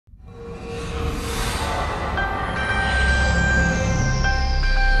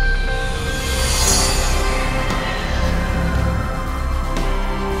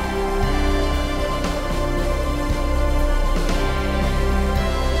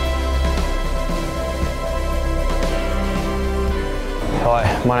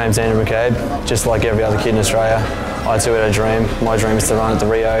My name's Andrew McCabe. Just like every other kid in Australia, I too had a dream. My dream is to run at the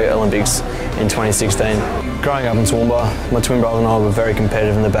Rio Olympics in 2016. Growing up in Toowoomba, my twin brother and I were very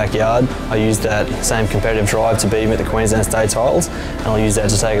competitive in the backyard. I used that same competitive drive to beat him at the Queensland State titles, and I'll use that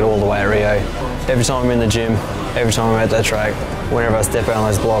to take it all the way at Rio. Every time I'm in the gym, every time I'm at that track, whenever I step out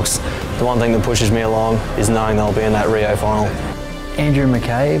on those blocks, the one thing that pushes me along is knowing that I'll be in that Rio final. Andrew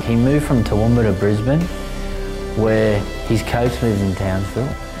McCabe, he moved from Toowoomba to Brisbane, where his coach lives in Townsville.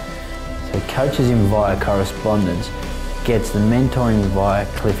 So he coaches him via correspondence, gets the mentoring via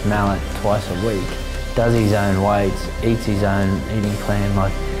Cliff Mallet twice a week, does his own weights, eats his own eating plan.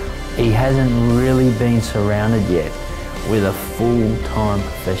 Like, he hasn't really been surrounded yet with a full-time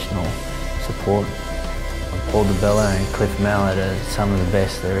professional support. Paul DeBella and Cliff Mallet are some of the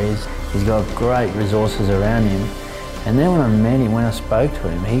best there is. He's got great resources around him. And then when I met him, when I spoke to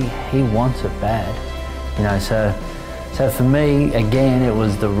him, he wants it bad. You know, so for me, again, it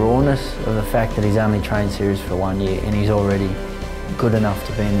was the rawness of the fact that he's only trained serious for 1 year and he's already good enough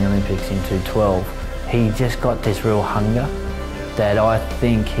to be in the Olympics in 212. He just got this real hunger that I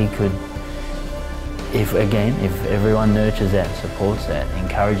think he could, if everyone nurtures that, supports that,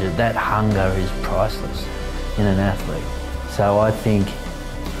 encourages, that hunger is priceless in an athlete. So I think,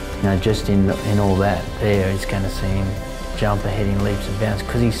 you know, just in all that there, it's going to see him jump ahead in leaps and bounds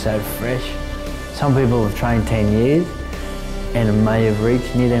because he's so fresh. Some people have trained 10 years and may have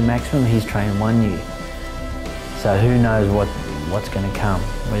reached near their maximum. He's trained 1 year. So who knows what's going to come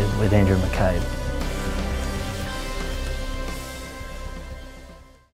with Andrew McCabe.